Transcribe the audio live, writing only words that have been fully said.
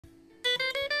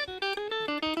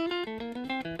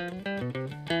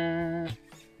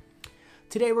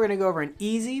Today we're going to go over an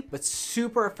easy but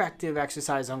super effective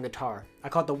exercise on guitar. I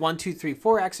call it the 1, 2, 3,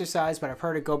 4 exercise, but I've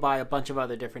heard it go by a bunch of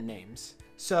other different names.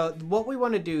 So what we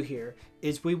want to do here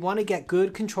is we want to get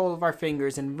good control of our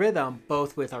fingers and rhythm,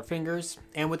 both with our fingers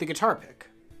and with the guitar pick.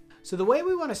 So the way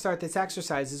we want to start this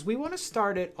exercise is we want to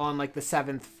start it on like the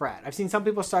 7th fret. I've seen some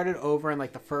people start it over in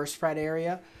like the 1st fret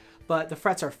area, but the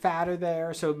frets are fatter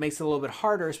there, so it makes it a little bit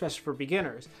harder, especially for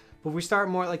beginners. But if we start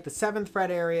more at like the 7th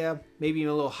fret area, maybe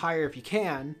even a little higher if you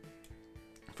can,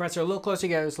 frets are a little closer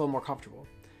together, it's a little more comfortable.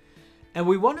 And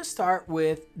we want to start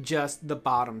with just the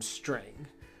bottom string.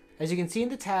 As you can see in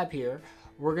the tab here,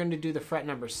 we're going to do the fret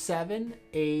number 7,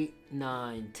 8,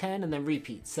 9, 10, and then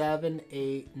repeat 7,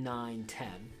 8, 9, 10.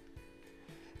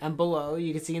 And below,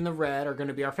 you can see in the red are going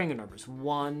to be our finger numbers.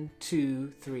 1,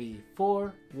 2, 3,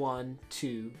 4, 1,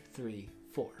 2, 3,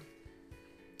 4.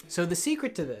 So the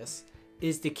secret to this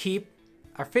is to keep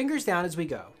our fingers down as we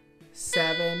go.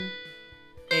 7,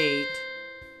 8,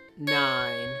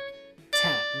 9,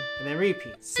 10. And then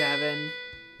repeat. 7,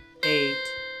 8,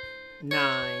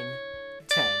 9,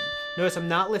 10. Notice I'm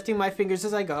not lifting my fingers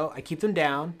as I go. I keep them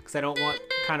down because I don't want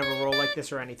kind of a roll like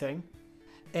this or anything.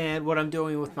 And what I'm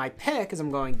doing with my pick is I'm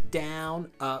going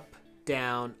down, up,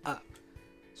 down, up.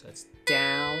 So it's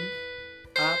down,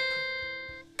 up,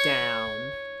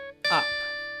 down, up.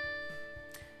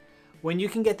 When you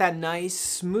can get that nice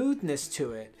smoothness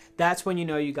to it, that's when you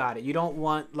know you got it. You don't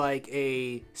want like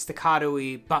a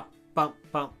staccato-y bump, bump,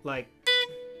 bump, like.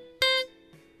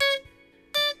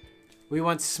 We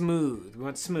want smooth. We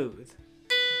want smooth.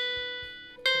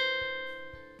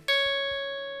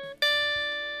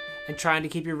 And trying to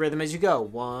keep your rhythm as you go.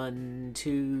 1,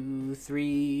 2,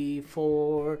 3,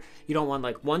 4. You don't want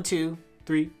like 1, 2,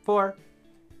 3, 4.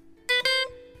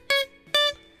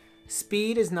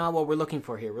 Speed is not what we're looking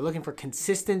for here. We're looking for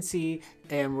consistency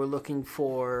and we're looking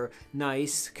for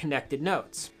nice connected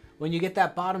notes. When you get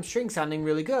that bottom string sounding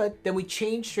really good, then we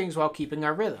change strings while keeping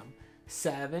our rhythm.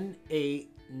 7, 8,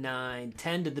 9,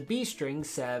 10 to the B string.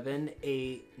 7,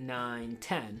 8, 9,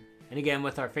 10. And again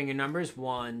with our finger numbers,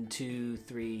 1, 2,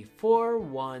 3, 4,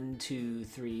 1, 2,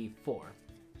 3, 4.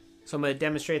 So I'm going to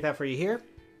demonstrate that for you here.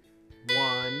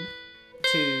 1,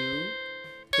 2,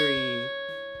 3,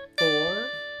 4.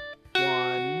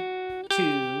 1,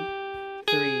 2,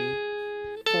 3,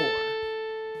 4.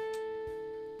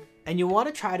 And you want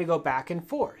to try to go back and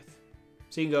forth.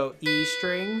 So you can go E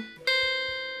string,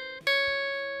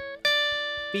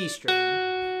 B string,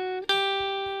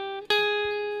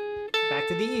 back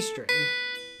to the E string.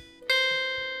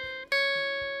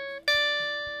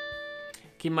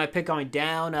 Keep my pick going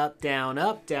down, up, down,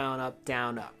 up, down, up,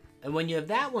 down, up. And when you have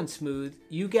that one smooth,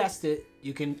 you guessed it,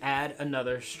 you can add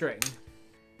another string.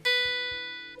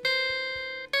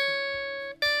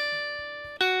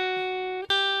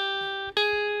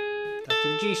 Up to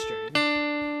the G string.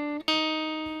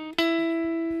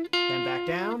 Then back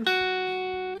down.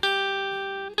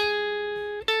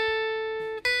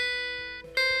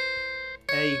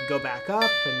 And you can go back up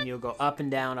and you'll go up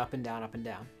and down, up and down, up and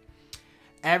down.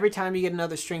 Every time you get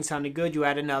another string sounding good, you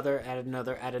add another, add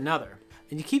another, add another.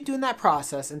 And you keep doing that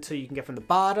process until you can get from the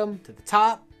bottom to the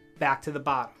top, back to the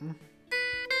bottom.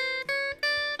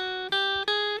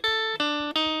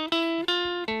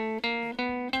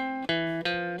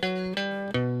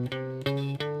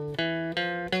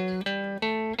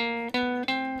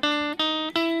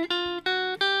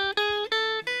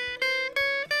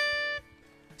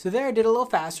 So there I did a little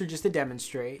faster just to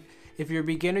demonstrate. If you're a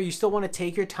beginner, you still want to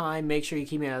take your time, make sure you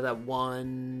keep out of that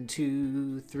 1,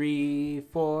 2, 3,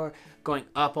 4, going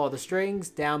up all the strings,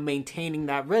 down, maintaining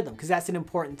that rhythm, because that's an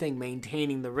important thing,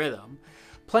 maintaining the rhythm.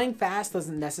 Playing fast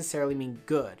doesn't necessarily mean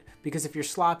good, because if you're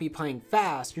sloppy playing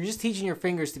fast, you're just teaching your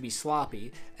fingers to be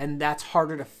sloppy, and that's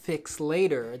harder to fix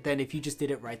later than if you just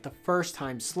did it right the first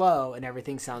time slow and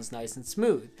everything sounds nice and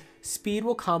smooth. Speed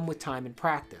will come with time and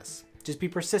practice. Just be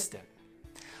persistent.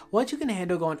 Once you can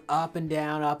handle going up and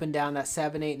down that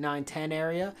 7, 8, 9, 10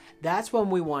 area, that's when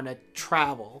we want to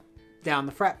travel down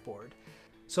the fretboard.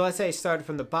 So let's say I started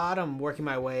from the bottom, working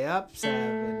my way up,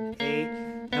 7, 8,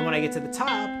 and when I get to the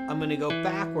top, I'm going to go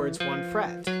backwards 1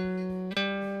 fret.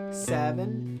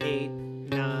 7, 8,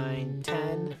 9,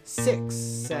 10, 6,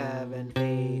 7,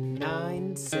 8,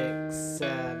 9, 6,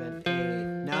 7, 8,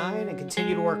 9, and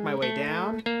continue to work my way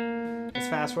down. Let's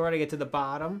fast forward, I get to the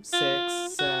bottom,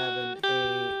 6, 7,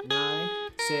 8, 9,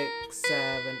 6,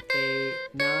 7, 8,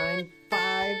 9,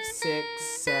 5, 6,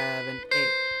 7, 8,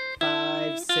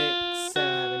 5, 6,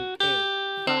 7,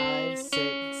 8, 5,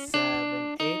 6,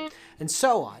 7, 8, and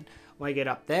so on. When I get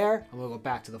up there, I'm going to go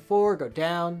back to the 4, go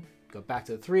down, go back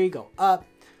to the 3, go up,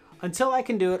 until I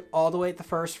can do it all the way at the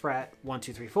 1st fret, 1,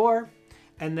 2, 3, 4,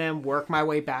 and then work my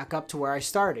way back up to where I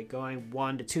started, going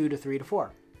 1 to 2 to 3 to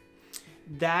 4.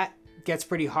 That gets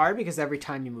pretty hard because every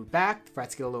time you move back, the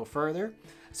frets get a little further.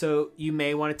 So you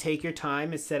may want to take your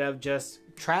time instead of just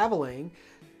traveling.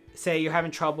 Say you're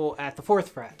having trouble at the 4th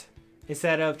fret.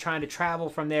 Instead of trying to travel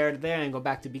from there to there and go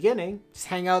back to the beginning, just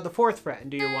hang out at the 4th fret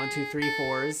and do your 1, 2, 3,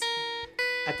 4s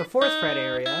at the 4th fret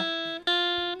area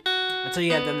until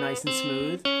you have them nice and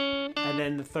smooth. And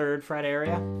then the 3rd fret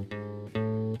area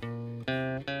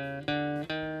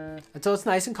until it's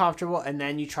nice and comfortable, and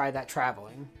then you try that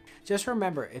traveling. Just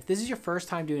remember, if this is your first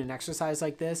time doing an exercise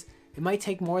like this, it might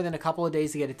take more than a couple of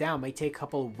days to get it down. It might take a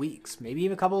couple of weeks, maybe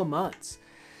even a couple of months.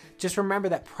 Just remember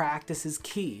that practice is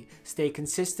key. Stay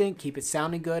consistent, keep it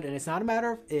sounding good, and it's not a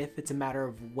matter of if, it's a matter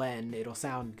of when it'll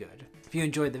sound good. If you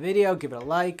enjoyed the video, give it a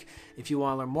like. If you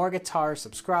want to learn more guitar,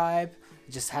 subscribe.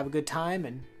 Just have a good time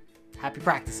and happy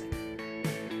practicing.